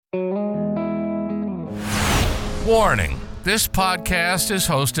Warning, this podcast is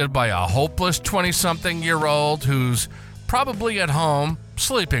hosted by a hopeless 20-something-year-old who's probably at home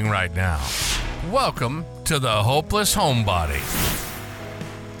sleeping right now. Welcome to the Hopeless Homebody.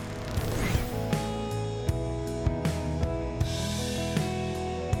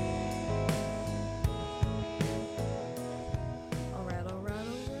 All right.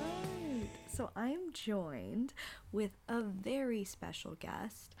 So I'm joined with a very special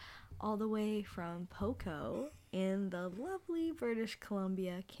guest all the way from Poco in the lovely British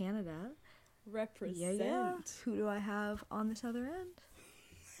Columbia, Canada. Represent. Yeah. Who do I have on this other end?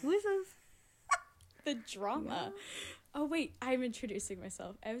 Who is this? The drama. Yeah. Oh wait, I'm introducing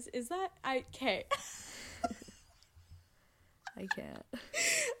myself. Is that okay? I can't.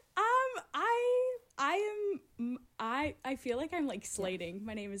 I feel like I'm like slating. Yeah.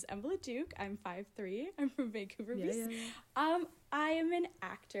 My name is Emma Luduc. I'm 5'3". I'm from Vancouver, BC. Yeah. I am an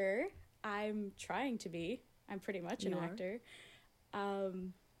actor. I'm trying to be. I'm pretty much an actor.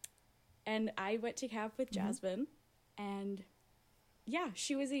 And I went to camp with Jasmine, and yeah,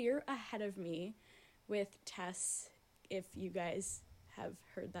 she was a year ahead of me with Tess, if you guys have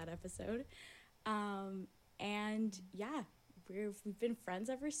heard that episode. And yeah, we've been friends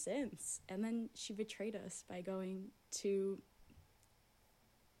ever since. And then she betrayed us by going to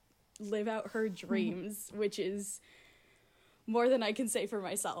live out her dreams, which is more than I can say for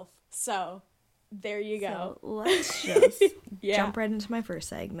myself. So there you go. So let's just jump right into my first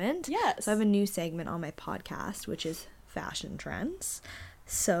segment. Yes. So I have a new segment on my podcast, which is fashion trends.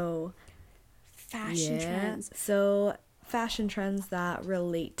 So fashion trends. So fashion trends that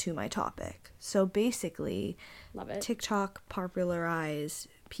relate to my topic. So basically, love it. TikTok popularized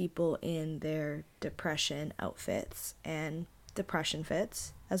people in their depression outfits and depression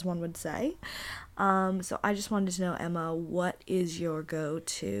fits, as one would say. So I just wanted to know, Emma, what is your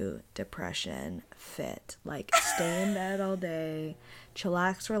go-to depression fit? Like, stay in bed all day,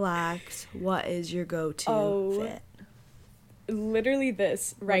 chillax, relax. What is your go-to fit? Literally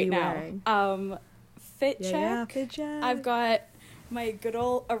this right now. Wearing? Fit check. Yeah, fit check. I've got my good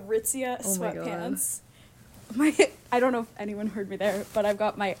old Aritzia sweatpants. I don't know if anyone heard me there, but I've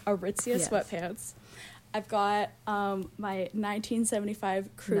got my Aritzia sweatpants. I've got my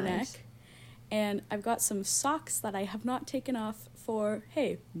 1975 crew neck, and I've got some socks that I have not taken off for,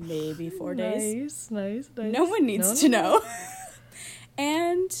 maybe 4 days. Nice. No one needs to know.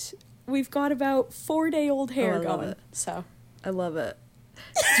 And we've got about 4-day-old hair going. So I love it.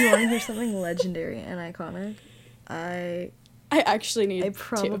 Do you want to hear something legendary and iconic? I actually need to. I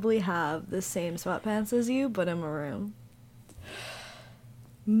probably have the same sweatpants as you, but in maroon.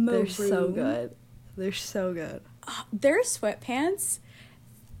 They're so good. They're so good. Their sweatpants,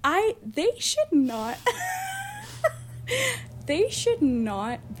 they should not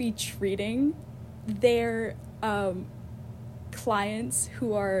be treating their clients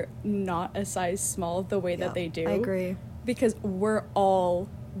who are not a size small the way that they do. I agree. Because we are all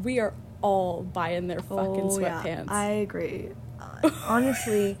buying their fucking sweatpants. Yeah, I agree.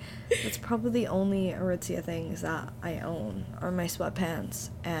 Honestly, that's probably the only Aritzia things that I own are my sweatpants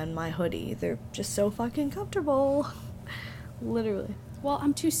and my hoodie. They're just so fucking comfortable. Literally. Well,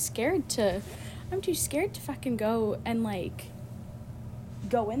 I'm too scared to fucking go and like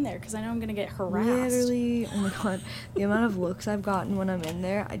go in there because I know I'm gonna get harassed. Literally, oh my god, the amount of looks I've gotten when I'm in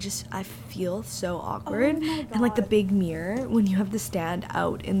there, I feel so awkward. Oh my god. And like the big mirror, when you have to stand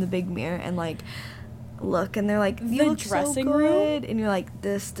out in the big mirror and like look, and they're like, you look dressing so good, room, and you're like,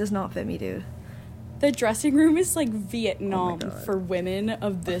 this does not fit me, dude. The dressing room is like Vietnam for women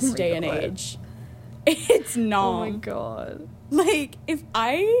of this day and age. It's not. Oh my god. Like if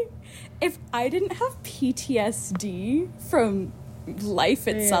I didn't have PTSD from life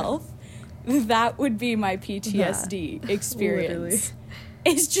itself, that would be my PTSD experience.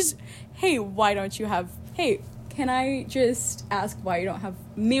 It's just, why don't you have, can I just ask why you don't have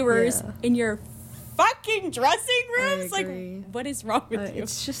mirrors in your fucking dressing rooms? Like, what is wrong with you?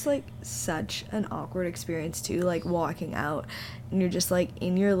 It's just like such an awkward experience too, like walking out and you're just like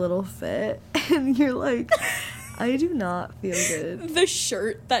in your little fit and you're like, I do not feel good. The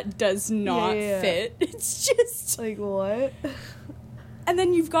shirt that does not fit. It's just like, what? And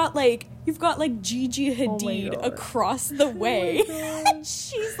then you've got like Gigi Hadid across the way.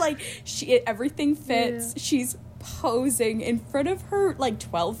 She's like, everything fits. Yeah. She's posing in front of her like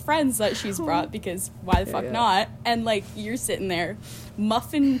 12 friends that she's brought, because why the fuck not? And like you're sitting there,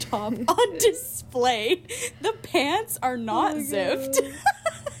 muffin top on display. The pants are not zipped.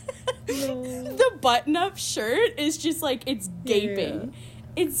 No. The button-up shirt is just like, it's gaping.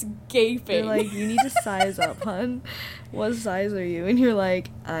 It's gaping. They're like, you need to size up, hun. What size are you? And you're like,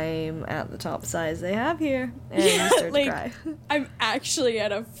 I'm at the top size they have here. And you start to cry. I'm actually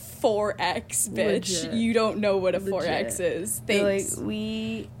at a 4X, bitch. Legit. You don't know what a 4X is. Thanks. They're like,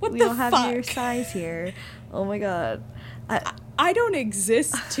 we What don't the have fuck? your size here. Oh my god. I don't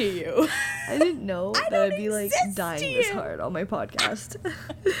exist to you. I didn't know I that don't I'd be like exist dying to this you. hard on my podcast.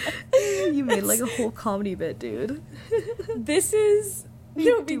 You made like a whole comedy bit, dude. This is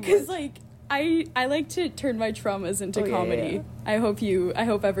You no, do because what? like I like to turn my traumas into Oh, yeah, comedy. yeah. I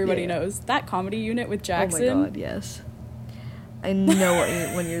hope everybody Yeah. knows that comedy unit with Jackson. Oh my god, yes. I know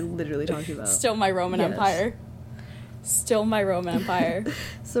when you're literally talking about. Still my Roman Yes. Empire. Still my Roman Empire.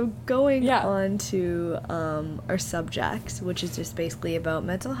 So going Yeah. on to our subjects, which is just basically about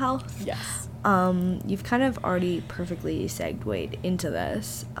mental health. Yes. You've kind of already perfectly segued into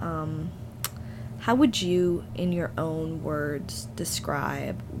this. How would you, in your own words,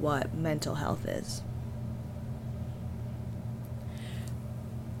 describe what mental health is?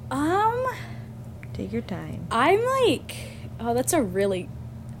 Take your time. I'm like, oh, that's a really,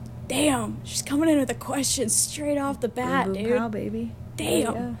 damn, she's coming in with a question straight off the bat, Boom, boom, dude. pow, baby.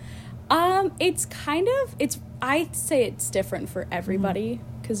 Damn. Yeah. It's kind of, I'd say it's different for everybody,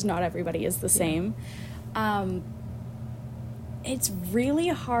 because not everybody is the same. It's really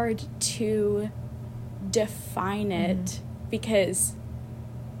hard to define it, because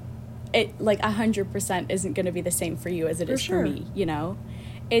it, like, 100% isn't going to be the same for you as it is for me, you know?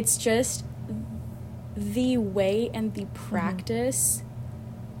 It's just the way and the practice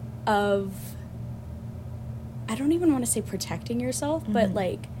of, I don't even want to say protecting yourself, but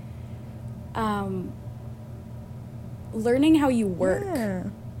like learning how you work, Yeah.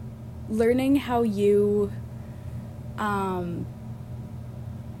 learning how you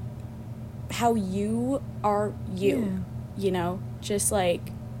are you, you know, just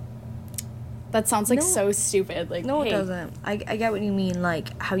like, that sounds like so stupid. Like, No, hey, it doesn't. I get what you mean,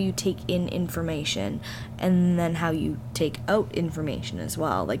 like how you take in information and then how you take out information as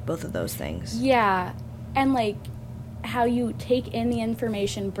well, like both of those things. yeah, and like how you take in the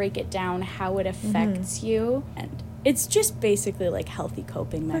information, break it down, how it affects you, and it's just basically like healthy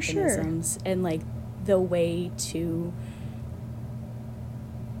coping For sure. mechanisms and like the way to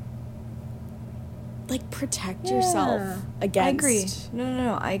like protect yourself against. I agree.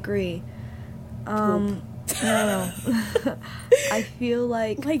 No, I agree. No. I feel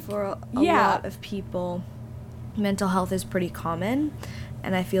like for a lot of people, mental health is pretty common,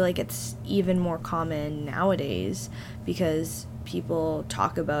 and I feel like it's even more common nowadays because people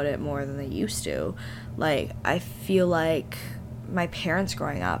talk about it more than they used to. Like, I feel like my parents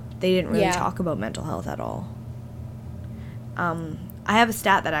growing up, they didn't really talk about mental health at all. I have a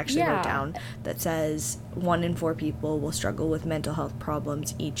stat that I actually wrote down that says 1 in 4 people will struggle with mental health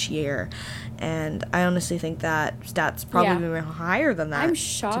problems each year. And I honestly think that stat's probably higher than that, I'm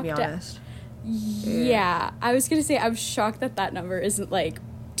shocked, to be honest. Yeah, I was gonna say I'm shocked that number isn't like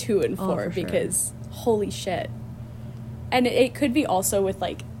 2 in 4 because holy shit. And it could be also with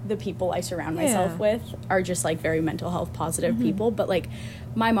like the people I surround myself with are just like very mental health positive people, but like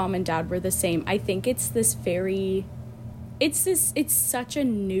my mom and dad were the same. I think it's such a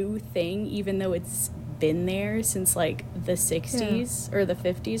new thing, even though it's been there since like the 60s or the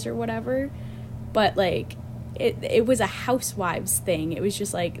 50s or whatever. But like it was a housewives thing. It was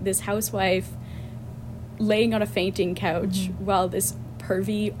just like this housewife laying on a fainting couch while this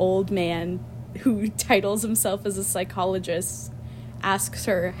pervy old man who titles himself as a psychologist asks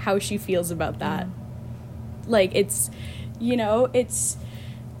her how she feels about that. Like, it's, you know, it's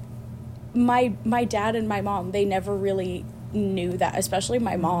my dad and my mom, they never really knew that, especially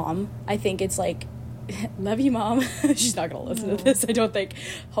my mom. I think it's like, love you, Mom. She's not gonna listen to this, I don't think.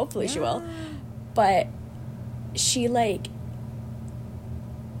 Hopefully she will. But she, like,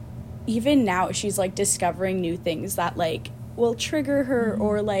 even now she's like discovering new things that like will trigger her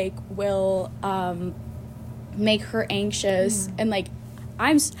or like will make her anxious. And like,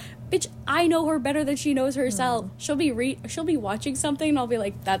 bitch, I know her better than she knows herself. She'll be watching something and I'll be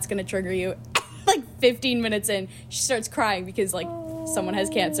like, that's gonna trigger you. Like 15 minutes in, she starts crying because like someone has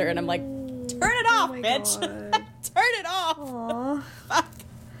cancer, and I'm like, turn it off, bitch. Turn it off. Fuck.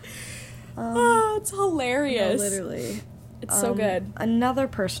 It's hilarious. No, literally. It's so good. Another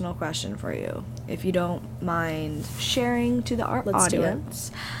personal question for you, if you don't mind sharing to the Let's do it.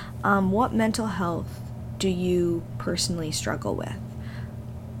 audience. What mental health do you personally struggle with?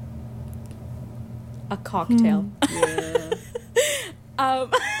 A cocktail. Yeah.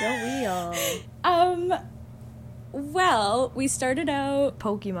 Don't we all? Well, we started out...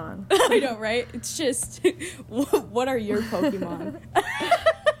 Pokemon. I know, right? It's just, what are your Pokemon?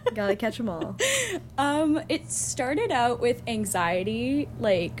 Gotta catch them all. It started out with anxiety.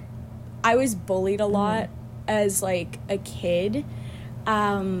 Like, I was bullied a lot as, like, a kid.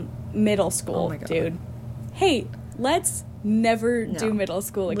 Middle school, oh my God. dude. Hey, let's never do middle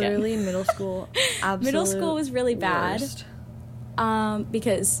school again. Literally, middle school, absolute middle school was really bad. Worst.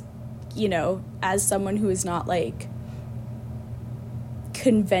 Because, you know, as someone who is not, like,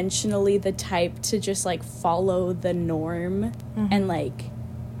 conventionally the type to just, like, follow the norm and, like,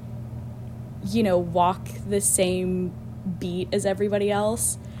 you know, walk the same beat as everybody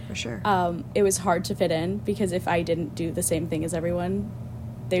else. For sure. It was hard to fit in because if I didn't do the same thing as everyone,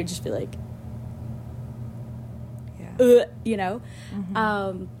 they would just be like, you know?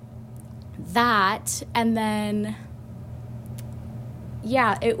 That, and then...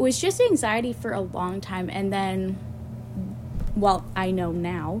 yeah, it was just anxiety for a long time, and then, well, I know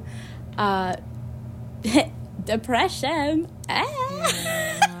now, depression.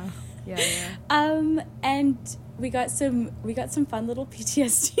 Yeah. And we got some fun little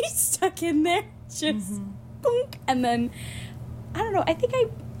PTSD stuck in there, just boonk, and then I don't know. I think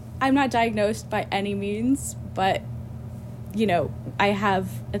I'm not diagnosed by any means, but you know, I have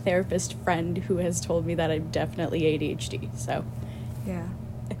a therapist friend who has told me that I'm definitely ADHD. So. Yeah.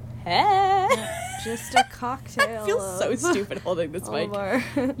 Just a cocktail. I feel so stupid holding this mic.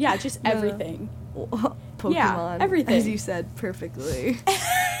 Yeah, just everything. Pokemon. Yeah, everything. As you said perfectly.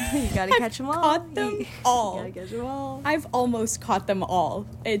 You gotta catch them all. Caught them all. You gotta catch them all. I've almost caught them all.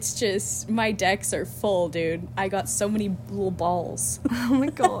 It's just, my decks are full, dude. I got so many little balls. Oh my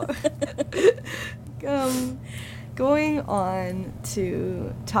God. Going on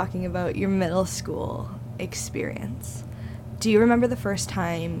to talking about your middle school experience. Do you remember the first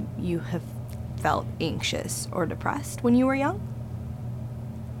time you have felt anxious or depressed when you were young?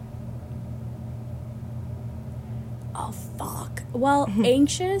 Oh, fuck. Well,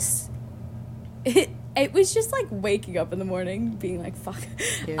 anxious, it was just like waking up in the morning being like, fuck.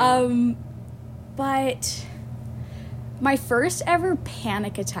 Yeah. But my first ever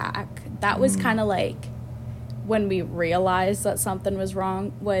panic attack, that was kind of like when we realized that something was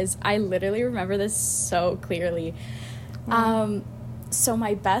wrong, was I literally remember this so clearly. So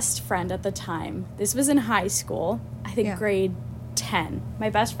my best friend at the time, this was in high school, I think grade 10. My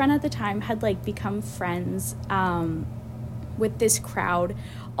best friend at the time had like become friends with this crowd.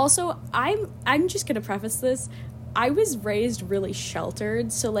 Also, I'm just gonna preface this. I was raised really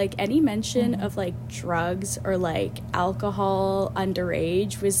sheltered, so like any mention of like drugs or like alcohol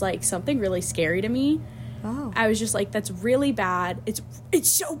underage was like something really scary to me. Oh. I was just like, that's really bad. It's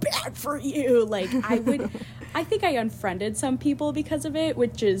so bad for you. Like I think I unfriended some people because of it,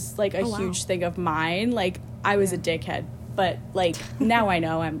 which is like a huge thing of mine. Like I was a dickhead, but like now I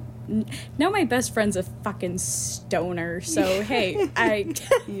know now my best friend's a fucking stoner. So hey,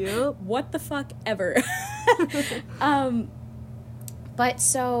 what the fuck ever. But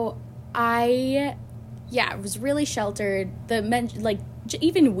so I was really sheltered.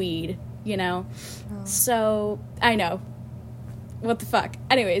 Even weed, you know. Oh. So I know. What the fuck?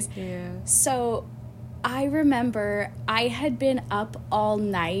 Anyways. Yeah. So I remember I had been up all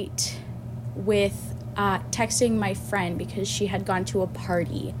night with texting my friend because she had gone to a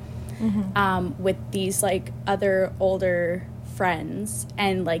party with these like other older friends,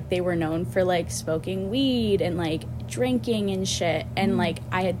 and like they were known for like smoking weed and like drinking and shit. And like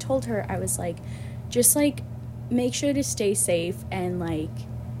I had told her, I was like, just like make sure to stay safe and like,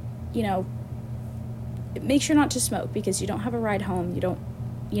 you know, make sure not to smoke because you don't have a ride home. You don't,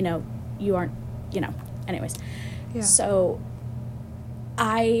 you know, you aren't, you know. Anyways, so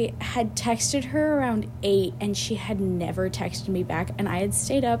I had texted her around 8 and she had never texted me back, and I had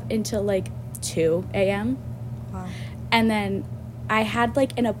stayed up until like 2 a.m. Wow. And then I had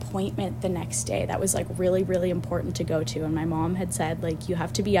like an appointment the next day that was like really, really important to go to, and my mom had said like you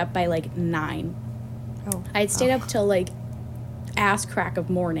have to be up by like 9. Oh. I had stayed up till like ass crack of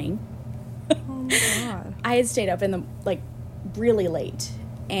morning. Oh my God. I had stayed up in the like really late,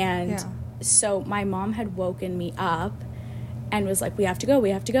 and so my mom had woken me up and was like, we have to go,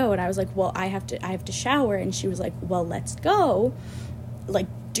 and I was like, well, I have to shower, and she was like, well, let's go, like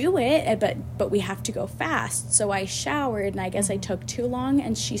do it, but we have to go fast. So I showered, and I guess I took too long,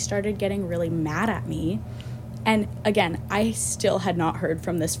 and she started getting really mad at me. And again, I still had not heard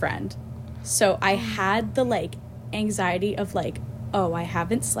from this friend, so I had the like anxiety of like, oh, I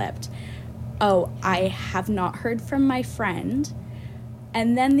haven't slept, oh, I have not heard from my friend.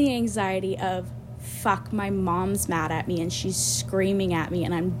 And then the anxiety of, fuck, my mom's mad at me and she's screaming at me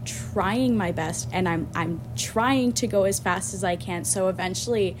and I'm trying my best and I'm trying to go as fast as I can. So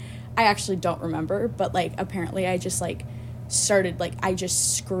eventually, I actually don't remember, but like apparently I just like started, like I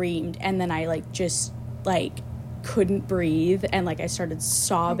just screamed and then I like just like couldn't breathe and like I started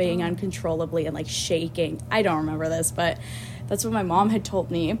sobbing uncontrollably and like shaking. I don't remember this, but that's what my mom had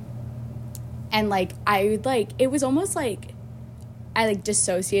told me. And like I like, it was almost like I like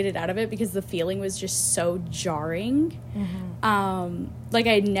dissociated out of it because the feeling was just so jarring. Like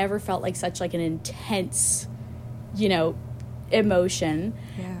I never felt like such like an intense, you know, emotion.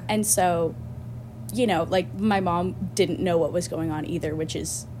 Yeah. And so, you know, like my mom didn't know what was going on either, which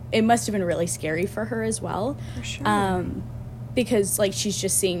is, it must have been really scary for her as well. For sure. Because like she's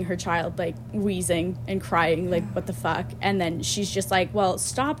just seeing her child like wheezing and crying, like what the fuck, and then she's just like, well,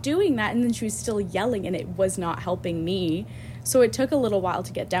 stop doing that, and then she was still yelling and it was not helping me. So it took a little while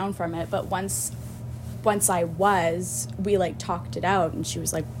to get down from it, but once we like talked it out and she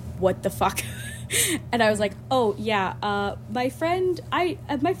was like, what the fuck? And I was like, oh yeah, my friend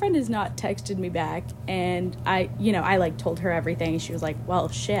has not texted me back, and I like told her everything. She was like, well,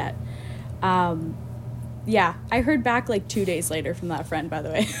 shit. Yeah, I heard back like 2 days later from that friend, by the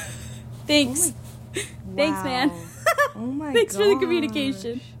way. Thanks. Thanks, man. Oh my Thanks gosh. for the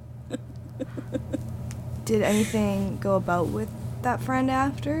communication. Did anything go about with that friend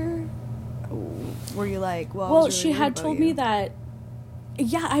after? Were you like, well, I was really she worried had about told you. me that,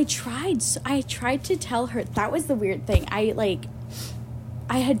 yeah, I tried to tell her. That was the weird thing.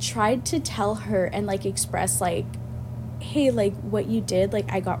 I had tried to tell her and like express like, hey, like what you did,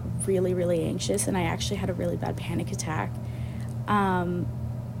 like I got really, really anxious and I actually had a really bad panic attack. And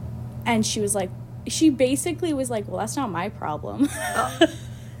she basically was like, well, that's not my problem.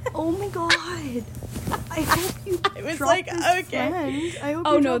 Oh my god. I hope you I was dropped like, this okay. friend. I hope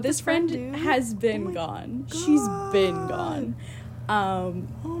Oh you no, dropped this friend dude. has been my gone. God. She's been gone. Oh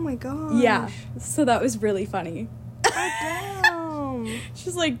my gosh. Yeah, so that was really funny. Damn.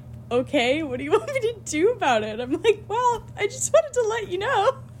 She's like, okay, what do you want me to do about it? I'm like, well, I just wanted to let you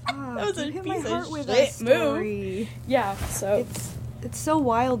know. That was a You hit piece my heart of with that shit move. story. Yeah, so It's so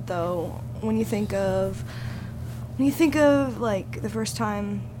wild though when you think of like the first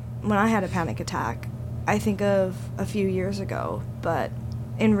time when I had a panic attack. I think of a few years ago, but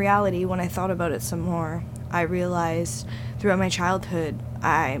in reality, when I thought about it some more, I realized throughout my childhood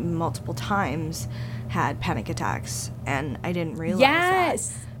I multiple times had panic attacks and I didn't realize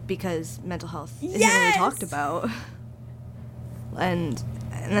that because mental health isn't really talked about. And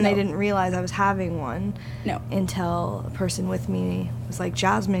then I didn't realize I was having one until a person with me was like,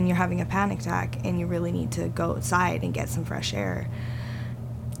 Jasmine, you're having a panic attack and you really need to go outside and get some fresh air.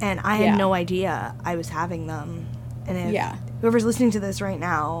 And I had no idea I was having them. And if whoever's listening to this right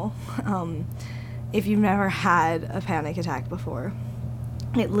now, if you've never had a panic attack before,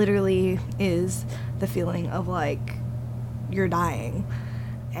 it literally is the feeling of like you're dying.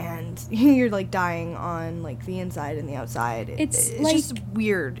 And you're like dying on like the inside and the outside. It's like, just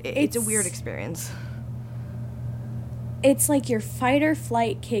weird. It's a weird experience. It's like your fight or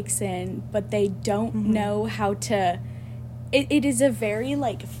flight kicks in, but they don't know how to. It is a very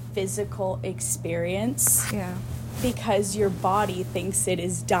like physical experience. Yeah. Because your body thinks it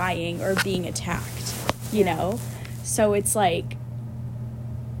is dying or being attacked, you know? So it's like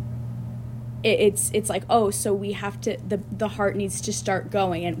it's like, oh, so we have to, the heart needs to start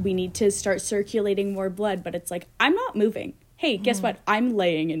going and we need to start circulating more blood, but it's like, I'm not moving. Hey, guess what? I'm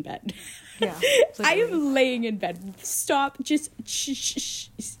laying in bed. Yeah. I am laying in bed. Stop, just shh,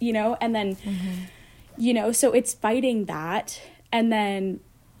 you know? And then, you know, so it's fighting that. And then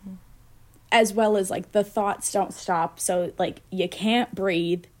as well as like the thoughts don't stop. So like you can't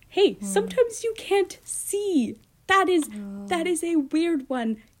breathe. Hey, sometimes you can't see. That is a weird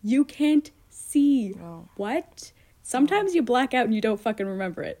one. You can't see. What? Sometimes you black out and you don't fucking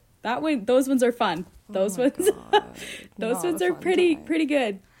remember it. That way, those ones are fun. Those ones ones are pretty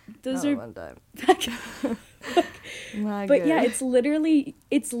good. Those are fun time. But yeah, it's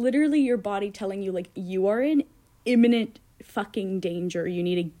literally your body telling you like you are in imminent fucking danger. You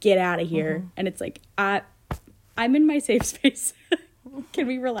need to get out of here. And it's like, I'm in my safe space. Can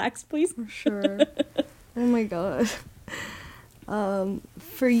we relax, please? For sure. Oh my god.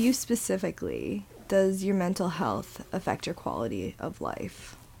 For you specifically, does your mental health affect your quality of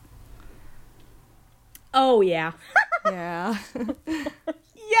life? Oh yeah. Yeah.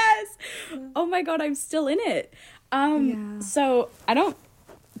 Yes. Oh my god, I'm still in it. So I don't,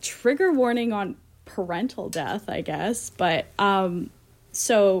 trigger warning on parental death, I guess, but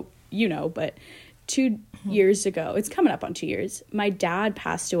so you know, but 2 years ago, it's coming up on 2 years, my dad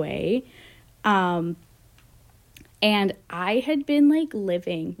passed away And I had been like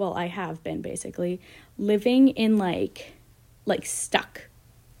I have been basically living in like stuck,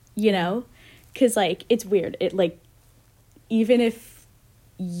 you know, because like it's weird. It like, even if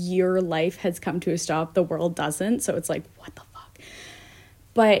your life has come to a stop, the world doesn't. So it's like, what the fuck?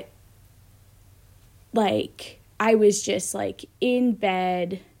 But like, I was just like in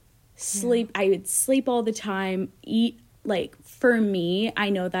bed, sleep. I would sleep all the time, eat. Like, for me,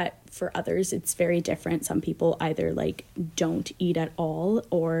 I know that for others it's very different. Some people either like don't eat at all,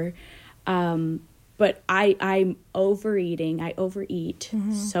 or but I'm overeating. I overeat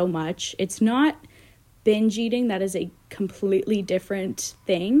so much. It's not binge eating. That is a completely different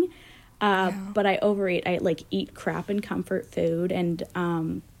thing. But I overeat. I like eat crap and comfort food, and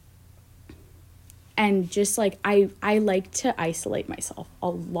just like I like to isolate myself a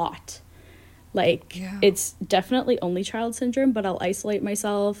lot. Like, it's definitely only child syndrome, but I'll isolate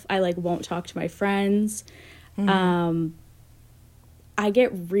myself. I, like, won't talk to my friends. I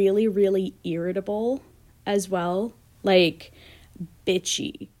get really, really irritable as well. Like,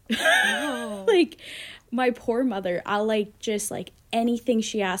 bitchy. Like, my poor mother, I'll, like, just, like, anything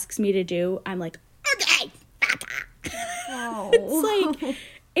she asks me to do, I'm like, okay. It's like,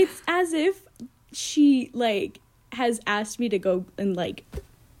 it's as if she, like, has asked me to go and, like,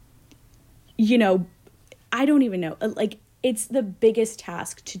 you know, I don't even know. Like, it's the biggest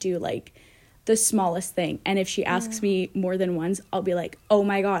task to do, like, the smallest thing. And if she asks me more than once, I'll be like, oh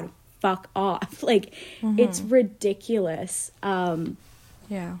my God, fuck off. Like, it's ridiculous.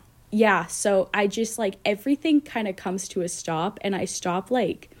 Yeah. So I just, like, everything kind of comes to a stop, and I stop,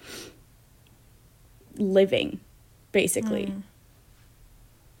 like, living, basically.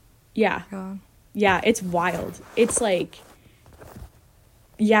 Yeah. God. Yeah, it's wild. It's like,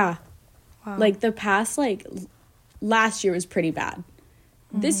 yeah. Wow. Like, the past, like, last year was pretty bad.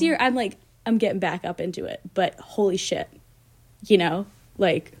 This year, I'm getting back up into it. But holy shit. You know?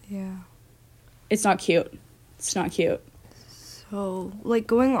 Like, yeah. It's not cute. It's not cute. So, like,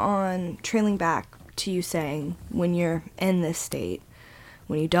 trailing back to you saying, when you're in this state,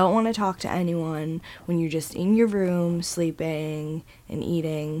 when you don't want to talk to anyone, when you're just in your room, sleeping and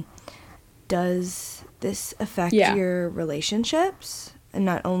eating, does this affect your relationships? And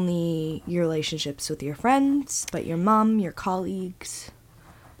not only your relationships with your friends, but your mom, your colleagues,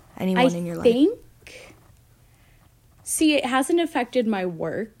 anyone in your life? See, it hasn't affected my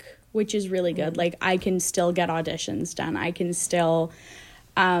work, which is really good. Like, I can still get auditions done. I can still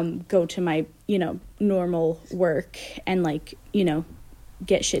go to my, you know, normal work and, like, you know,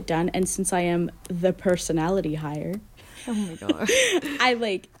 get shit done. And since I am the personality hire, oh my God,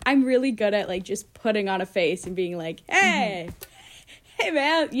 I'm really good at, like, just putting on a face and being like, hey, hey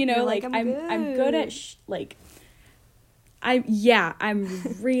man, you know, like, I'm good at I'm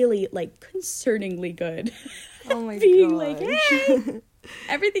really, like, concerningly good. Oh my being God. Like, hey,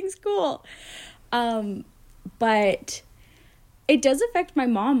 everything's cool. But it does affect my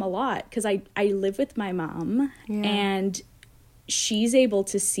mom a lot, because I live with my mom, and she's able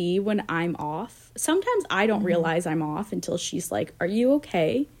to see when I'm off. Sometimes I don't realize I'm off until she's like, are you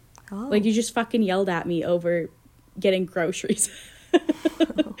okay? Oh. Like, you just fucking yelled at me over getting groceries.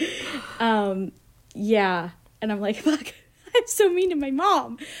 Yeah. And I'm like, fuck, I'm so mean to my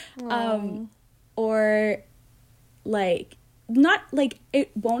mom. Or, like, not, like,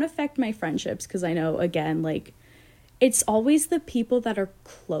 it won't affect my friendships, because I know, again, like, it's always the people that are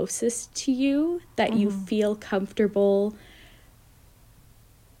closest to you that you feel comfortable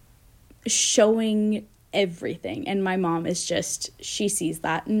showing everything. And my mom is just, she sees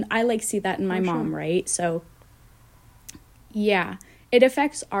that, and I, like, see that in my mom, right? So, yeah. It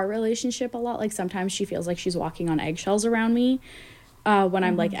affects our relationship a lot. Like, sometimes she feels like she's walking on eggshells around me when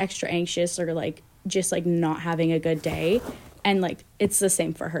I'm, like, extra anxious or, like, just, like, not having a good day. And, like, it's the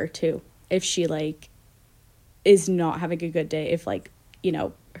same for her, too. If she, like, is not having a good day, if, like, you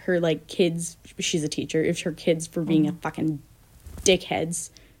know, her, like, kids, she's a teacher, if her kids were being a fucking dickheads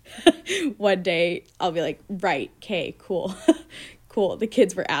one day, I'll be like, right, okay, cool. Cool, the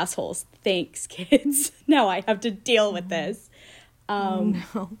kids were assholes. Thanks, kids. Now I have to deal with this.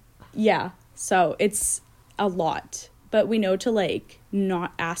 Yeah, so it's a lot, but we know to, like,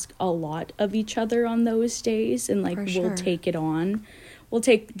 not ask a lot of each other on those days, and, like, we'll take it on. We'll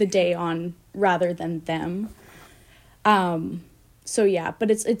take the day on rather than them. So yeah,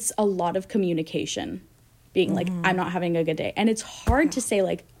 but it's a lot of communication, being like, I'm not having a good day. And it's hard to say,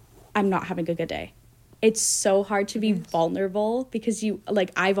 like, I'm not having a good day. It's so hard to be vulnerable, because you,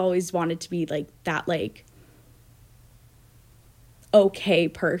 like, I've always wanted to be, like, that, like, okay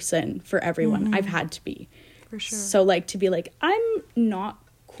person for everyone. I've had to be. For sure. So, like, to be like, I'm not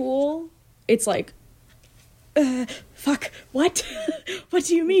cool, it's like, fuck, what? What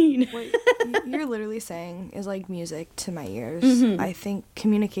do you mean? What you're literally saying is like music to my ears. Mm-hmm. I think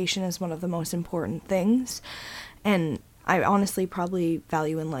communication is one of the most important things, and I honestly probably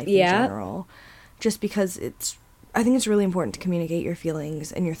value in life in general, just because I think it's really important to communicate your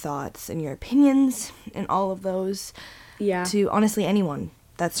feelings and your thoughts and your opinions and all of those to honestly anyone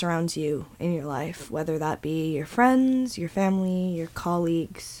that surrounds you in your life, whether that be your friends, your family, your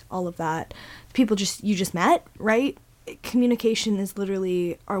colleagues, all of that. People you just met, right? Communication is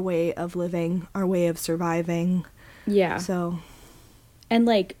literally our way of living, our way of surviving. Yeah. So. And,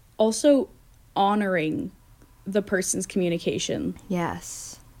 like, also honoring the person's communication.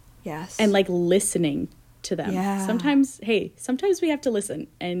 Yes. Yes. And, like, listening to them. Yeah. Sometimes we have to listen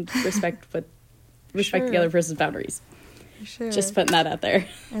and respect the other person's boundaries. Sure. Just putting that out there.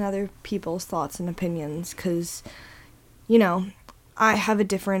 And other people's thoughts and opinions, because, you know, I have a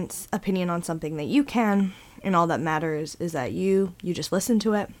different opinion on something that you can, and all that matters is that you just listen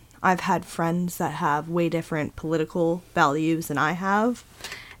to it. I've had friends that have way different political values than I have,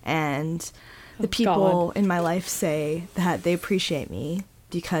 and the people in my life say that they appreciate me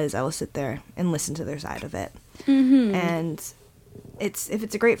because I will sit there and listen to their side of it. Mm-hmm. And if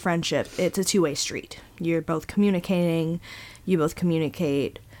it's a great friendship, it's a two-way street. You're both communicating, you both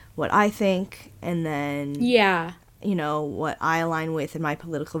communicate what I think, and then you know what I align with in my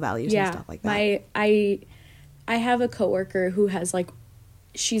political values and stuff like that. I have a coworker who has, like,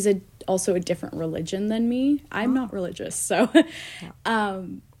 she's also a different religion than me. I'm not religious, so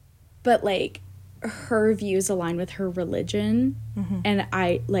but, like, her views align with her religion, and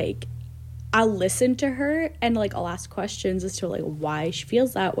I'll listen to her, and, like, I'll ask questions as to, like, why she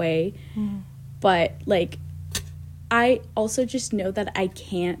feels that way. But, like, I also just know that I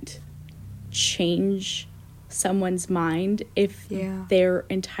can't change someone's mind if their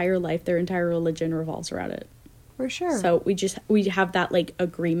entire life, their entire religion revolves around it. For sure. So we have that, like,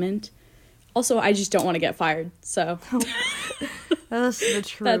 agreement. Also, I just don't want to get fired, so. That's the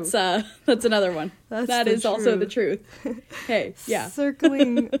truth. That's another one. That is also the truth. Hey, yeah.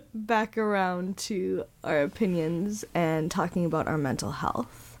 Circling back around to our opinions and talking about our mental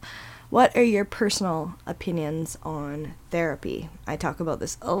health. What are your personal opinions on therapy? I talk about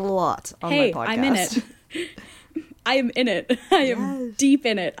this a lot on my podcast. I'm in it. I am in it. I am deep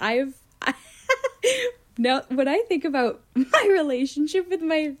in it. Now, when I think about my relationship with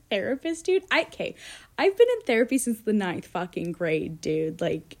my therapist, dude, I've been in therapy since the 9th fucking grade, dude.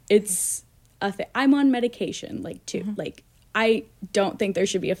 Like, it's a thing. I'm on medication, like, too. Like, I don't think there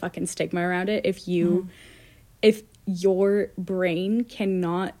should be a fucking stigma around it. If your brain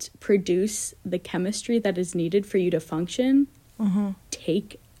cannot produce the chemistry that is needed for you to function,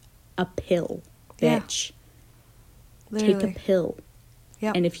 take a pill, bitch. Literally. Take a pill.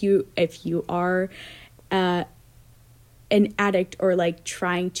 Yep. And if you are an addict or, like,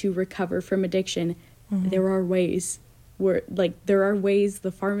 trying to recover from addiction, there are ways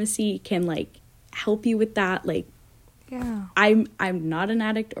the pharmacy can, like, help you with that. Like, I'm not an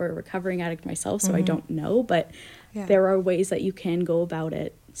addict or a recovering addict myself, so I don't know, but there are ways that you can go about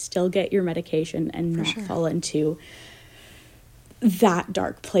it, still get your medication, and not fall into that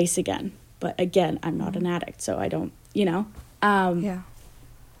dark place again. But again, I'm not an addict, so I don't, you know.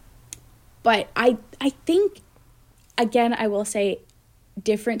 But I think, again, I will say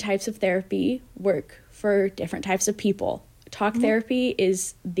different types of therapy work for different types of people. Talk therapy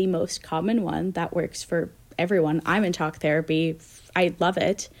is the most common one that works for everyone. I'm in talk therapy. I love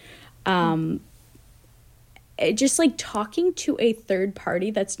it. It just, like, talking to a third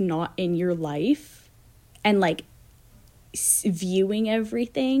party that's not in your life and, like, viewing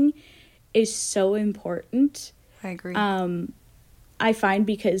everything is so important. I agree. I find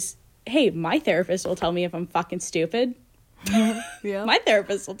because, hey, my therapist will tell me if I'm fucking stupid. My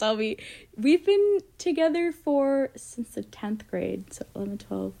therapist will tell me. We've been together since the 10th grade, so 11,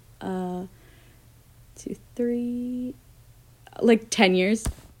 12, 2, 3, like 10 years,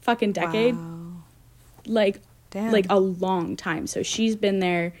 fucking decade. Wow. Like, damn. Like a long time. So she's been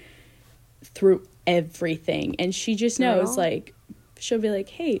there through everything, and she just knows, like, she'll be like,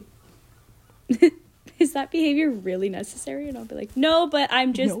 hey, is that behavior really necessary? And I'll be like, no, but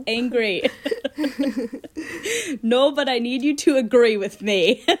I'm just angry. No, but I need you to agree with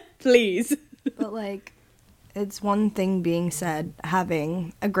me, please. But, like, it's one thing being said,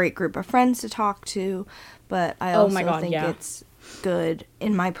 having a great group of friends to talk to, but I also think it's good,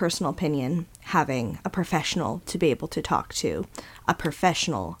 in my personal opinion, having a professional to be able to talk to, a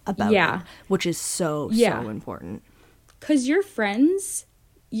professional about it, which is so important. Because your friends,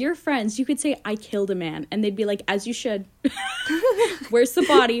 you could say, I killed a man, and they'd be like, as you should. Where's the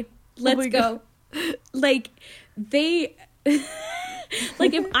body? Let's go. Like, they...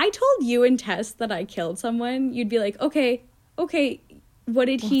 like, if I told you and Tess that I killed someone, you'd be like, okay, what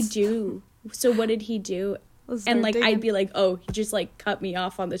did he do? So what did he do? And, like, I'd be like, oh, he just, like, cut me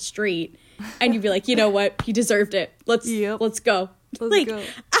off on the street. And you'd be like, you know what? He deserved it. Let's go. Let's go.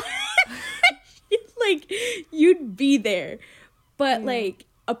 Like, you'd be there. But, like,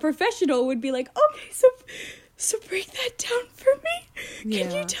 a professional would be like, okay, so break that down for me.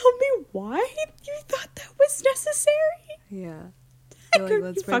 Can you tell me why you thought that was necessary? Yeah. So, like,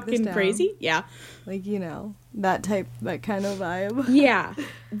 let's break fucking this down. Crazy. Yeah. Like, you know, that kind of vibe. Yeah.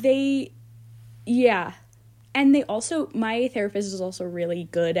 And they also, my therapist is also really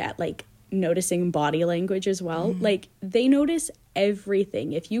good at, like, noticing body language as well. Mm-hmm. Like, they notice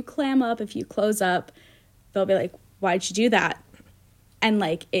everything. If you clam up, if you close up, they'll be like, why'd you do that? And,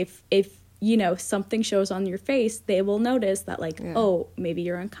 like, if you know, something shows on your face, they will notice that, like, oh, maybe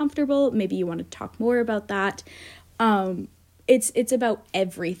you're uncomfortable. Maybe you want to talk more about that. It's about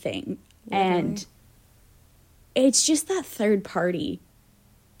everything. Literally. And it's just that third party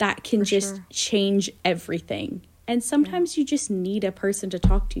that can just change everything. And sometimes you just need a person to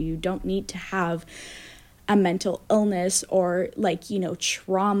talk to. You don't need to have a mental illness or, like, you know,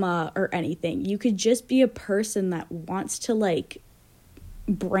 trauma or anything. You could just be a person that wants to, like,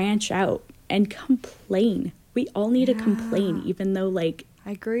 branch out and complain. We all need to complain, even though, like...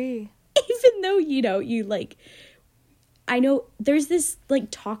 I agree. Even though, you know, you, like... I know there's this, like,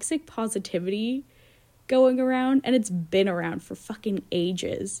 toxic positivity going around, and it's been around for fucking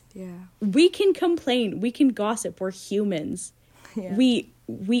ages. Yeah. We can complain. We can gossip. We're humans. Yeah. We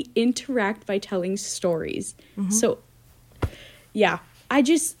interact by telling stories. Mm-hmm. So, yeah. I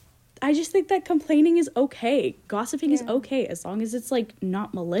just think that complaining is okay. Gossiping is okay, as long as it's, like,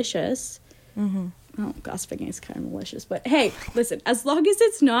 not malicious. Mm-hmm. Well, gossiping is kind of malicious, but hey, listen, as long as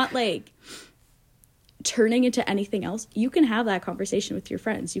it's not, like, turning into anything else, you can have that conversation with your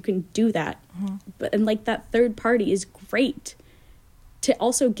friends. You can do that. Mm-hmm. But, and, like, that third party is great to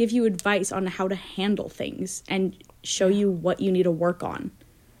also give you advice on how to handle things and show you what you need to work on,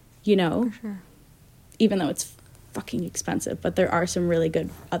 you know? For sure. Even though it's fucking expensive, but there are some really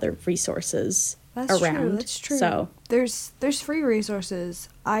good other resources around. That's true. So there's free resources.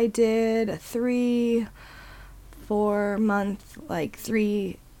 I did a 3-4 month, like,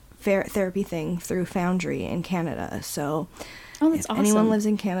 therapy thing through Foundry in Canada. So that's awesome. Anyone lives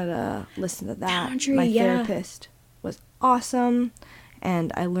in Canada, listen to that. Foundry, my therapist was awesome,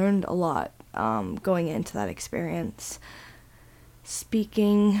 and I learned a lot going into that experience.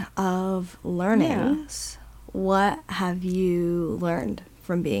 Speaking of learnings, what have you learned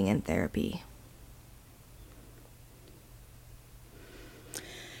from being in therapy?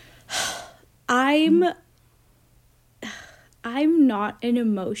 I'm not an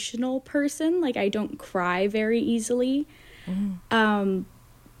emotional person. Like, I don't cry very easily. Mm.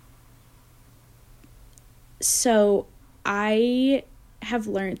 So I have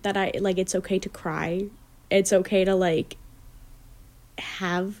learned that it's okay to cry. It's okay to, like,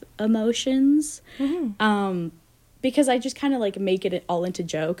 have emotions. Mm-hmm. Because I just kind of, like, make it all into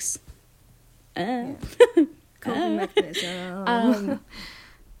jokes. Coping mechanism.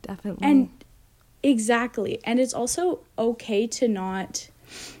 Definitely. And exactly. And it's also okay to not...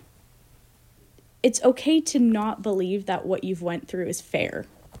 It's okay to not believe that what you've went through is fair.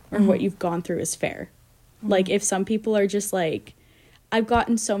 Or what you've gone through is fair. Mm-hmm. Like, if some people are just, like... I've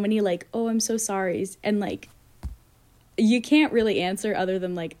gotten so many, like, oh, I'm so sorry. And, like, you can't really answer other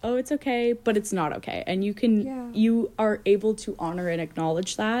than, like, oh, it's okay, but it's not okay. And you can... You are able to honor and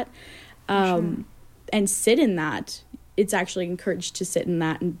acknowledge that. And sit in that. It's actually encouraged to sit in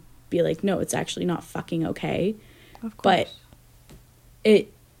that and be like, no, it's actually not fucking okay. Of course. But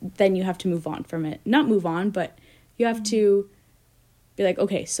then you have to move on from it. Not move on, but you have to be like,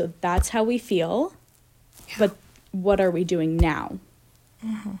 okay, so that's how we feel, but what are we doing now?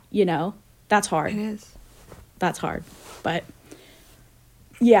 Mm-hmm. You know? That's hard. It is. That's hard. But,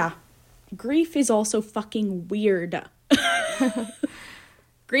 yeah. Grief is also fucking weird.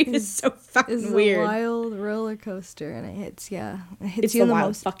 Grief is so fucking weird. It's a wild roller coaster, and it hits you in the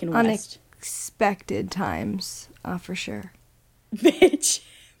most fucking West. Unexpected times, for sure. Bitch.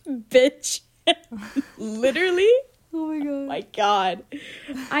 Literally? Oh my god.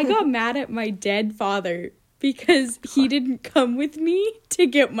 I got mad at my dead father because he didn't come with me to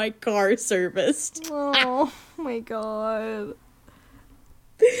get my car serviced. Oh my god.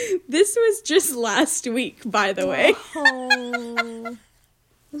 This was just last week, by the way. Oh.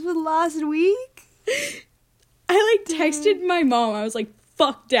 This was last week? I, like, texted my mom. I was like,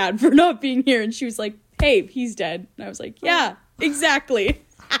 fuck Dad for not being here. And she was like, hey, he's dead. And I was like, yeah, exactly.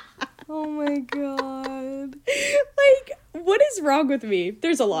 Oh my god. Like, what is wrong with me?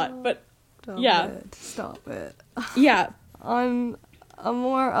 There's a lot, but Stop it. Yeah. On a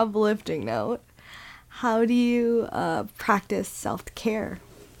more uplifting note, how do you practice self-care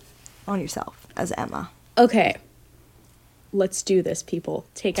on yourself as Emma? Okay. Let's do this, people.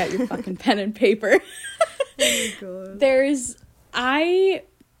 Take out your fucking pen and paper. Oh my god.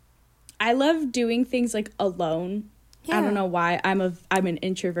 I love doing things like alone. Yeah. I don't know why. I'm an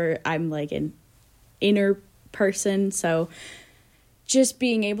introvert. I'm like an inner person, so just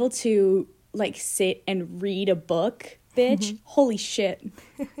being able to like sit and read a book, bitch. Holy shit.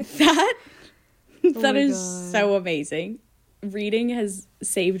 That is God. so amazing. Reading has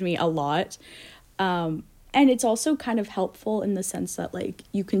saved me a lot. And it's also kind of helpful in the sense that like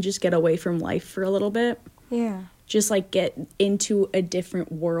you can just get away from life for a little bit. Yeah. Just like get into a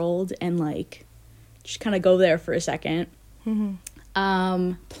different world and like just kind of go there for a second.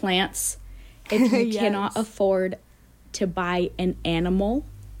 Plants. If you Yes. cannot afford to buy an animal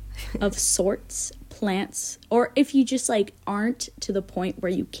of sorts, plants, or if you just like aren't to the point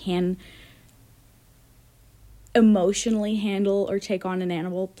where you can emotionally handle or take on an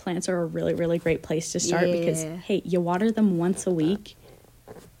animal, plants are a really, really great place to start because, hey, you water them once a week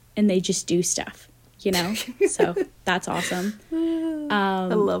and they just do stuff, you know? So that's awesome.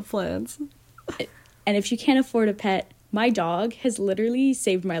 I love plants. And if you can't afford a pet, my dog has literally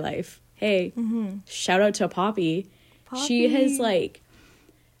saved my life. Hey, shout out to Poppy. She has like,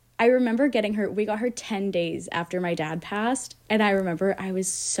 I remember getting her, we got her 10 days after my dad passed. And I remember I was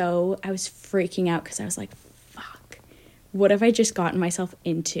freaking out because I was like, fuck, what have I just gotten myself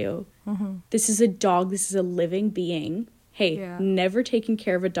into? This is a dog. This is a living being. Hey, never taken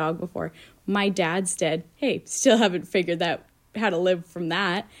care of a dog before. My dad's dead. Hey, still haven't figured out how to live from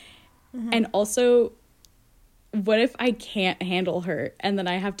that. And also, what if I can't handle her and then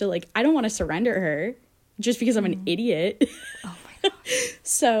I have to like, I don't want to surrender her just because I'm an idiot. Oh my god.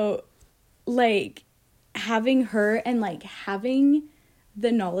 So like having her and like having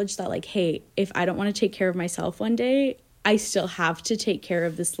the knowledge that like, hey, if I don't want to take care of myself one day, I still have to take care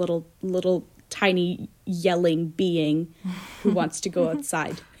of this little tiny yelling being who wants to go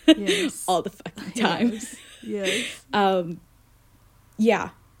outside all the fucking time. Yes. Yeah.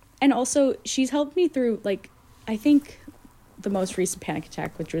 And also she's helped me through like, I think the most recent panic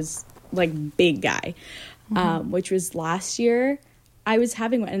attack, which was like big guy, which was last year. I was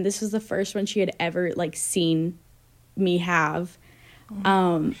having one, and this was the first one she had ever like seen me have.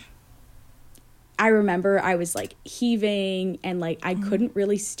 I remember I was like heaving and like I couldn't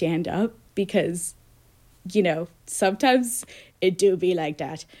really stand up because, you know, sometimes it do be like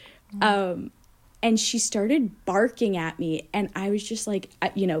that. And she started barking at me, and I was just like,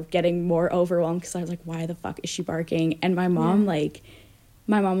 you know, getting more overwhelmed because I was like, why the fuck is she barking? And my mom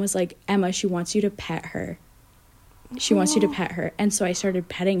was like, Emma, she wants you to pet her. She wants you to pet her. And so I started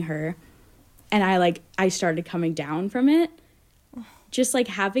petting her, and I started coming down from it. Just like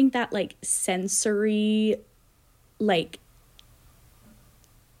having that like sensory, like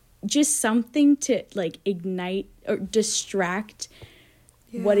just something to like ignite or distract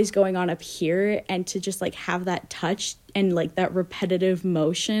what is going on up here, and to just like have that touch and like that repetitive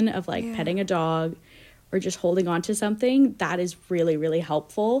motion of like petting a dog or just holding on to something, that is really, really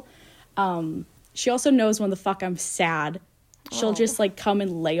helpful. She also knows when the fuck I'm sad. She'll just like come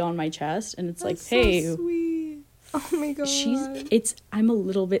and lay on my chest, and it's That's like, hey, so sweet. Oh my god. I'm a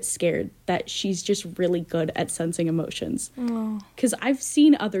little bit scared that she's just really good at sensing emotions. Because I've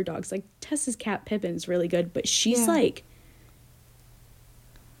seen other dogs, like Tessa's cat Pippin's really good, but she's like,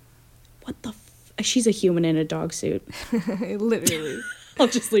 what the she's a human in a dog suit. Literally. I'll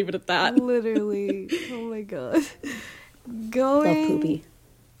just leave it at that. Literally. Oh my god. Going Love Poopy.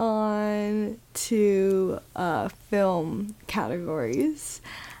 on to film categories.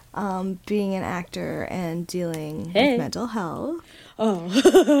 Being an actor and dealing with mental health. Oh.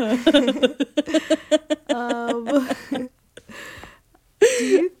 Do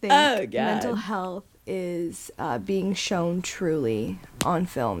you think mental health is being shown truly on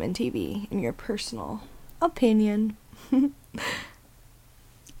film and TV, in your personal opinion?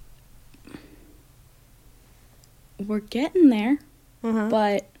 We're getting there,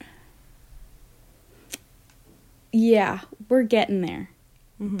 but yeah, we're getting there.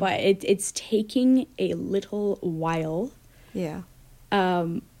 But it's taking a little while. Yeah.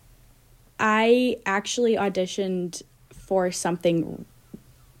 I actually auditioned for something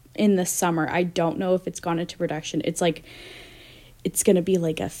in the summer. I don't know if it's gone into production. It's like, it's gonna be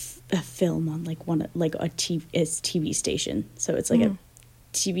like a film on like a TV station. So it's like a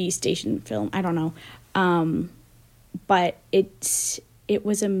TV station film. I don't know. But it's it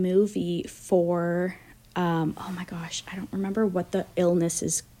was a movie for, oh my gosh, I don't remember what the illness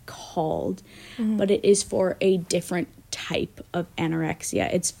is called, but it is for a different type of anorexia.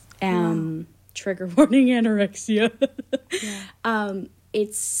 It's trigger warning, anorexia.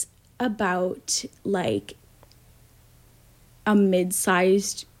 It's about like a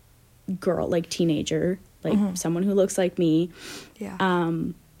mid-sized girl, like teenager, like someone who looks like me,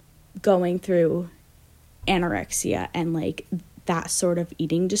 going through anorexia and like that sort of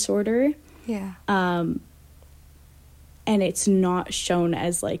eating disorder. And it's not shown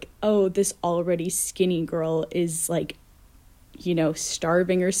as like, oh, this already skinny girl is like, you know,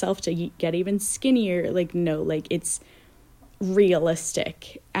 starving herself to get even skinnier. Like, no, like it's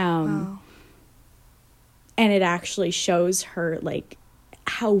realistic. And it actually shows her like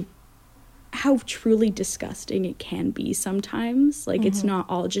how truly disgusting it can be sometimes. Like it's not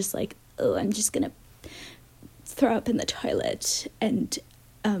all just like, oh, I'm just gonna throw up in the toilet and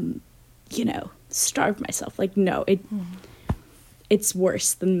you know, starve myself. Like, no, it's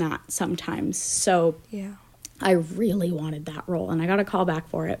worse than that sometimes. So I really wanted that role and I got a call back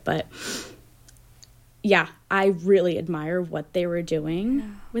for it, but yeah, I really admire what they were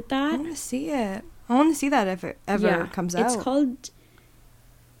doing with that. I want to see it. I want to see that if it ever comes out. It's called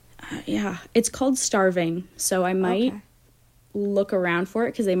it's called Starving. So I might look around for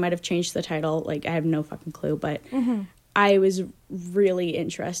it because they might have changed the title. Like, I have no fucking clue, but I was really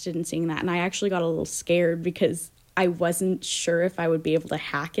interested in seeing that. And I actually got a little scared because I wasn't sure if I would be able to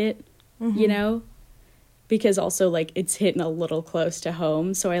hack it, you know? Because also, like, it's hitting a little close to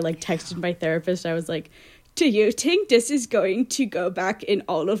home. So I, like, texted my therapist. I was like, do you think this is going to go back in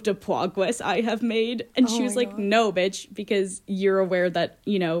all of the progress I have made? And she was like, God. No, bitch, because you're aware that,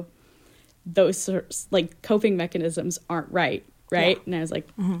 you know, those sorts, like, coping mechanisms aren't right? Yeah. And I was like,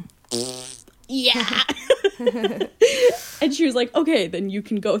 yeah. And she was like, okay, then you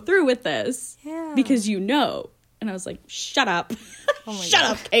can go through with this because you know. And I was like, shut up. Shut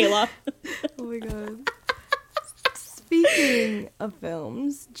up, Kayla. Oh my God. Speaking of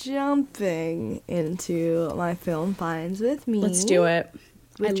films, jumping into my film finds with me. Let's do it.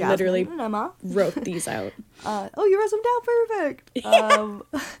 I Jasmine literally and Emma. wrote these out. You wrote them down. Perfect.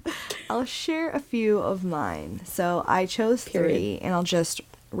 I'll share a few of mine. So I chose 3, and I'll just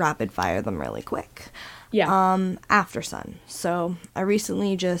rapid fire them really quick. After Sun. So I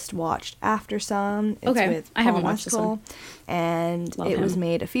recently just watched After Sun. It's with Paul I haven't watched this one. And it was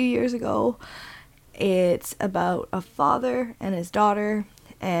made a few years ago. It's about a father and his daughter,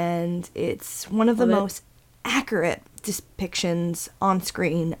 and it's one of the most accurate depictions on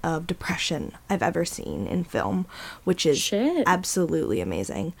screen of depression I've ever seen in film, which is absolutely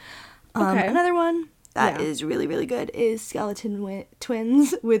amazing. Another one that is really, really good is Skeleton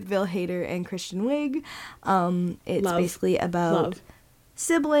Twins with Bill Hader and Kristen Wiig. It's basically about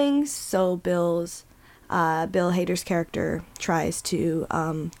siblings. So Bill Hader's character tries to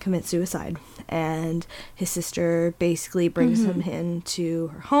commit suicide, and his sister basically brings him into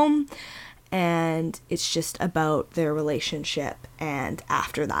her home, and it's just about their relationship. And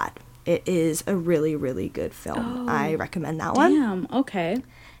after that, it is a really, really good film. I recommend that one. Damn, okay.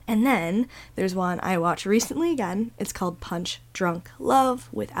 And then there's one I watched recently again. It's called Punch Drunk Love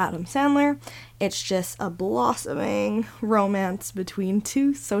with Adam Sandler. It's just a blossoming romance between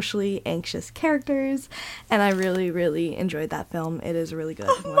 2 socially anxious characters. And I really, really enjoyed that film. It is a really good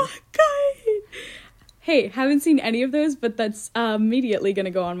one. Oh my God. Hey, haven't seen any of those, but that's immediately going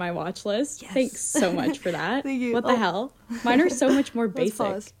to go on my watch list. Yes. Thanks so much for that. Thank you. What the hell? Mine are so much more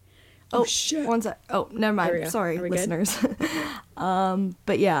basic. Oh, shit. One sec. Oh, never mind. Sorry, listeners.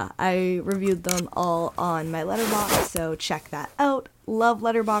 But yeah, I reviewed them all on my Letterboxd, so check that out. Love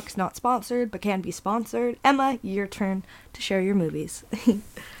Letterboxd, not sponsored, but can be sponsored. Emma, your turn to share your movies.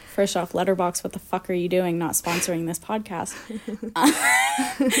 First off, Letterboxd, what the fuck are you doing not sponsoring this podcast?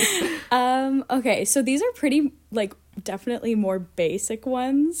 Okay, so these are pretty, like, definitely more basic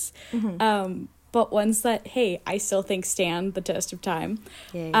ones. But ones that, hey, I still think stand the test of time.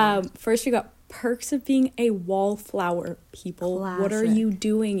 First, we got Perks of Being a Wallflower, people. Classic. What are you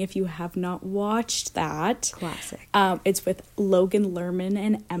doing if you have not watched that? Classic. It's with Logan Lerman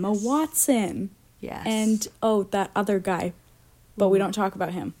and Emma Watson. Yes. And, that other guy. But we don't talk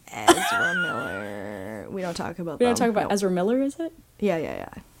about him. Ezra Miller. We don't talk about We don't talk about Ezra Miller, is it? Yeah. Yeah,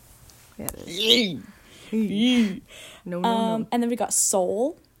 it is. No. And then we got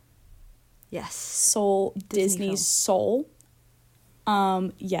Soul. Yes. Soul, Disney's Soul.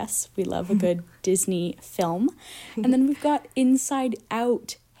 Yes, we love a good Disney film. And then we've got Inside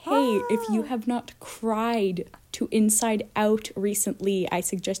Out. Hey, if you have not cried to Inside Out recently, I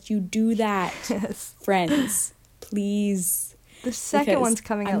suggest you do that. Yes. Friends, please. The second one's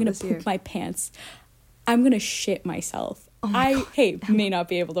coming out this year. I'm gonna poop my pants. I'm gonna shit myself. May not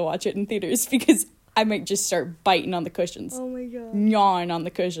be able to watch it in theaters because I might just start biting on the cushions. Oh my god. Gnawing on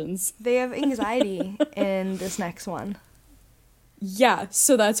the cushions. They have anxiety in this next one. Yeah,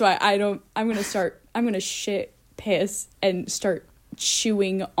 so that's why I'm gonna shit, piss, and start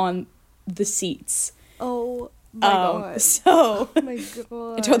chewing on the seats. Oh my god. So oh my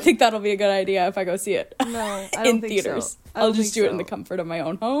god. I don't think that'll be a good idea if I go see it. No, I don't in think theaters. So. I'll just do it in the comfort of my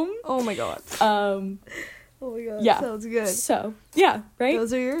own home. Oh my god. Oh my god. Yeah. Sounds good. So, yeah, right?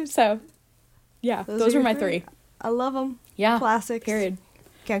 Those are yours? So, yeah, those were my three. I love them. Yeah. Classics. Period.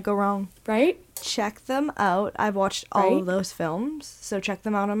 Can't go wrong. Right? Check them out. I've watched all of those films, so check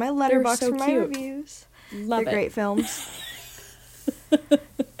them out on my Letterboxd for my reviews. Love They're great films.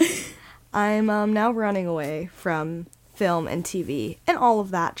 I'm now running away from film and TV and all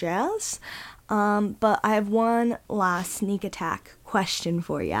of that jazz. But I have one last sneak attack question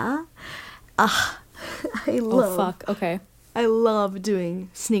for ya. Oh fuck. Okay. I love doing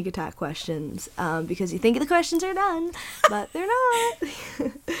sneak attack questions because you think the questions are done, but they're not.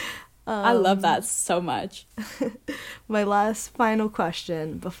 I love that so much. My last final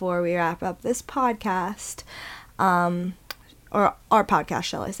question before we wrap up this podcast, or our podcast,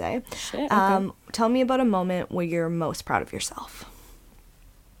 shall I say. Shit, okay. Tell me about a moment where you're most proud of yourself.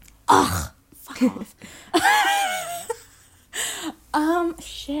 Ugh, fuck off.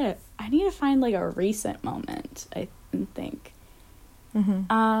 Shit. I need to find like a recent moment, I think.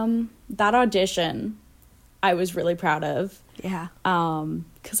 Mm-hmm. That audition I was really proud of. Yeah.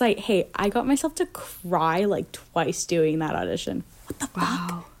 Cause I got myself to cry like twice doing that audition. What the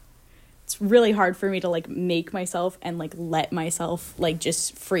fuck? It's really hard for me to like make myself and like let myself like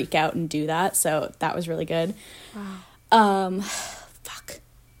just freak out and do that. So that was really good. Wow. Fuck.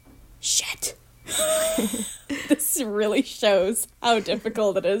 Shit. This really shows how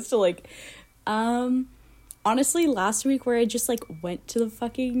difficult it is to like, honestly, last week where I just like went to the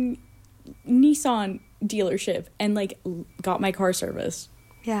fucking Nissan dealership and like got my car serviced.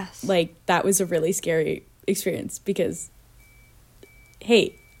 Yes. Like that was a really scary experience because,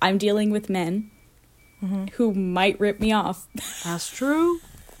 hey, I'm dealing with men who might rip me off. That's true.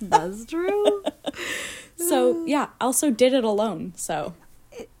 That's true. So yeah, also did it alone. So.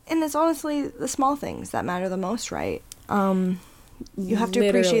 And it's honestly the small things that matter the most, right? You have to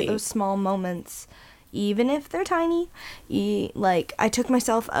appreciate those small moments, even if they're tiny. Like, I took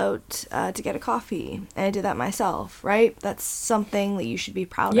myself out to get a coffee, and I did that myself, right? That's something that you should be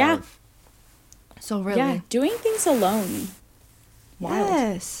proud of. So really. Yeah, doing things alone. Wild.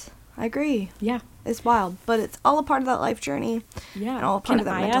 Yes, I agree. Yeah. It's wild, but it's all a part of that life journey. Yeah. And all a part of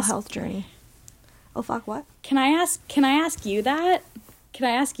that mental health journey. Oh, fuck, what? Can I ask you that? Can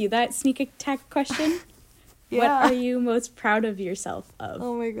I ask you that sneak attack question? Yeah. What are you most proud of yourself of?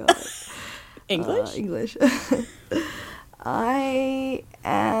 Oh my god. English? English. I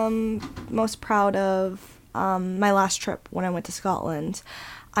am most proud of my last trip when I went to Scotland.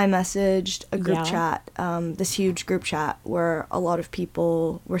 I messaged a group chat, this huge group chat where a lot of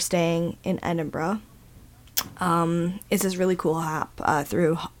people were staying in Edinburgh. It's this really cool app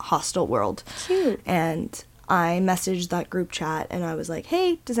through Hostel World. Cute. And I messaged that group chat and I was like,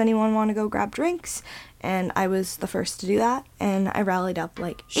 hey, does anyone want to go grab drinks? And I was the first to do that. And I rallied up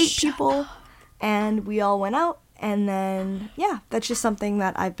like 8 people and we all went out. And then, yeah, that's just something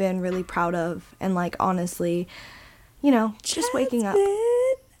that I've been really proud of. And like, honestly, you know, just waking up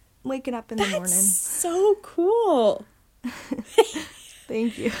in the morning. So cool.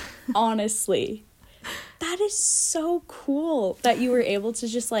 Thank you. Honestly, that is so cool that you were able to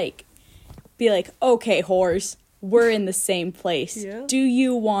just like be like, okay, whores, we're in the same place. Yeah. Do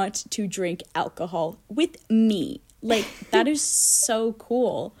you want to drink alcohol with me? Like, that is so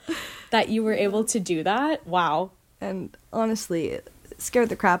cool that you were able to do that. Wow. And honestly, it scared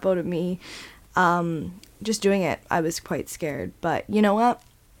the crap out of me. Just doing it, I was quite scared. But you know what?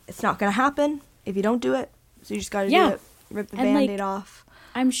 It's not going to happen if you don't do it. So you just got to do it. Rip the Band-Aid off.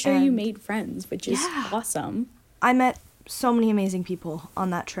 I'm sure you made friends, which is awesome. I met so many amazing people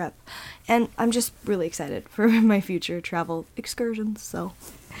on that trip. And I'm just really excited for my future travel excursions. So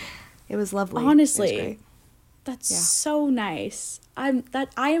it was lovely. Honestly, it was great. That's so nice. I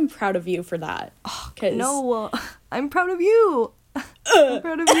am proud of you for that. No, I'm proud of you. I'm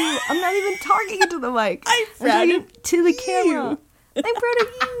proud of you. I'm not even talking into the mic. I'm proud of to the camera. I'm proud of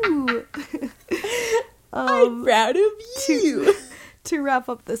you. I'm proud of you. To wrap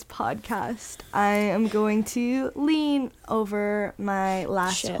up this podcast, I am going to lean over my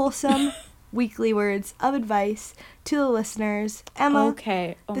last wholesome weekly words of advice to the listeners. Emma,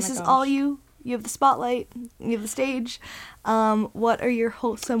 okay. This is all you. You have the spotlight. You have the stage. What are your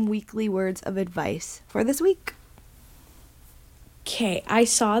wholesome weekly words of advice for this week? Okay, I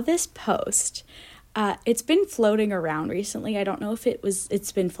saw this post. It's been floating around recently. I don't know if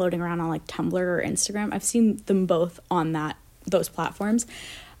it's been floating around on like Tumblr or Instagram. I've seen them both on those platforms.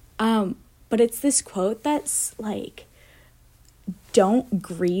 But it's this quote that's like, don't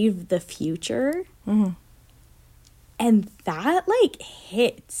grieve the future. Mm-hmm. And that like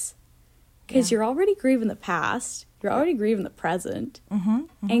hits. Because you're already grieving the past. You're already grieving the present. Mm-hmm.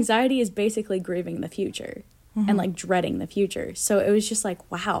 Mm-hmm. Anxiety is basically grieving the future. Mm-hmm. And like dreading the future. So it was just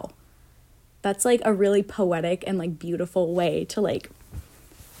like, wow. That's like a really poetic and like beautiful way to like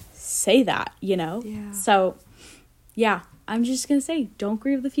say that, you know? Yeah. So yeah, I'm just going to say, don't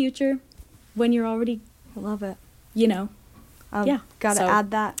grieve the future when you're already, I love it. you know. Gotta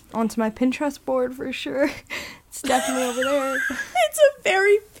add that onto my Pinterest board for sure. It's definitely over there. It's a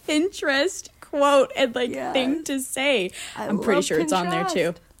very Pinterest quote and like thing to say. I'm pretty sure it's on there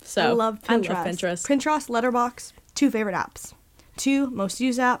too. So I love Pinterest. Pinterest, Letterboxd, 2 favorite apps. 2 most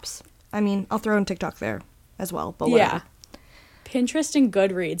used apps. I mean, I'll throw in TikTok there as well, but whatever. Yeah. Pinterest and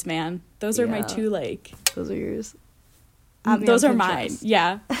Goodreads, man. Those are my 2 like. Those are yours. Those are mine.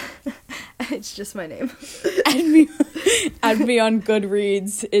 Yeah. It's just my name. Add me on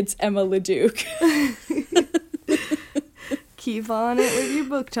Goodreads. It's Emma Leduc. Keep on it with your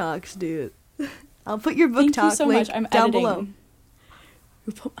book talks, dude. I'll put your book Thank talk you so link much. I'm down editing.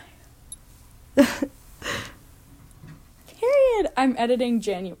 below. Period. I'm editing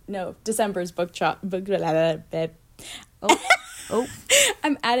December's book talk. Oh.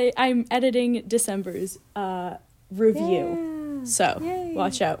 I'm editing December's review. Yeah. So Yay.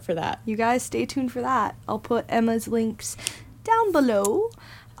 watch out for that. You guys stay tuned for that. I'll put Emma's links down below.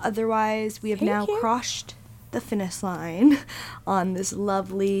 Otherwise, we have now crossed the finish line on this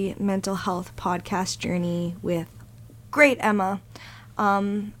lovely mental health podcast journey with great Emma.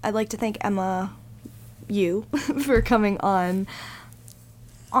 I'd like to thank Emma, you, for coming on.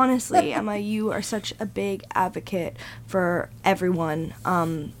 Honestly, Emma, you are such a big advocate for everyone.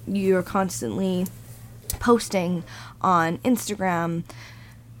 You're constantly posting on Instagram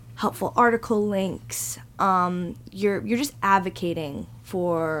helpful article links. You're just advocating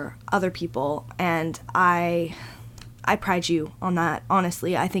for other people, and I pride you on that.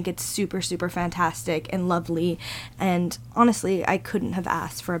 Honestly, I think it's super, super fantastic and lovely, and honestly, I couldn't have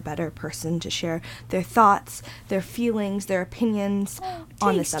asked for a better person to share their thoughts, their feelings, their opinions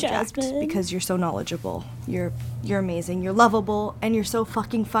on the subject, Jasmine. because you're so knowledgeable. You're amazing. You're lovable, and you're so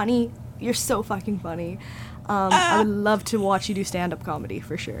fucking funny. You're so fucking funny. I would love to watch you do stand-up comedy,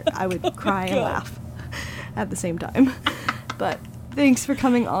 for sure. I would cry and laugh at the same time. But thanks for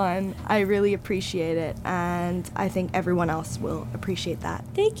coming on. I really appreciate it, and I think everyone else will appreciate that.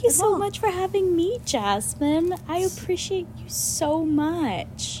 Thank you so much for having me, Jasmine. I appreciate you so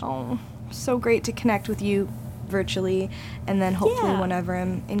much. Oh, so great to connect with you virtually, and then hopefully whenever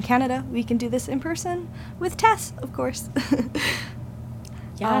I'm in Canada, we can do this in person with Tess, of course.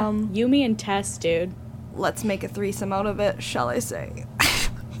 Yeah, you, me, and Tess, dude. Let's make a threesome out of it, shall I say?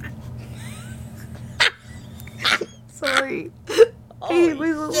 Sorry.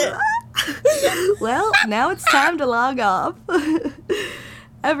 Well, now it's time to log off.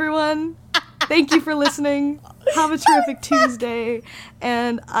 Everyone, thank you for listening. Have a terrific Tuesday,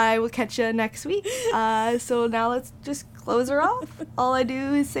 and I will catch you next week. So now let's just close her off. All I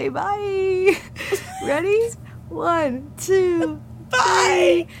do is say bye. Ready? 1, 2,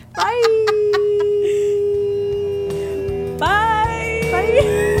 Bye. Bye.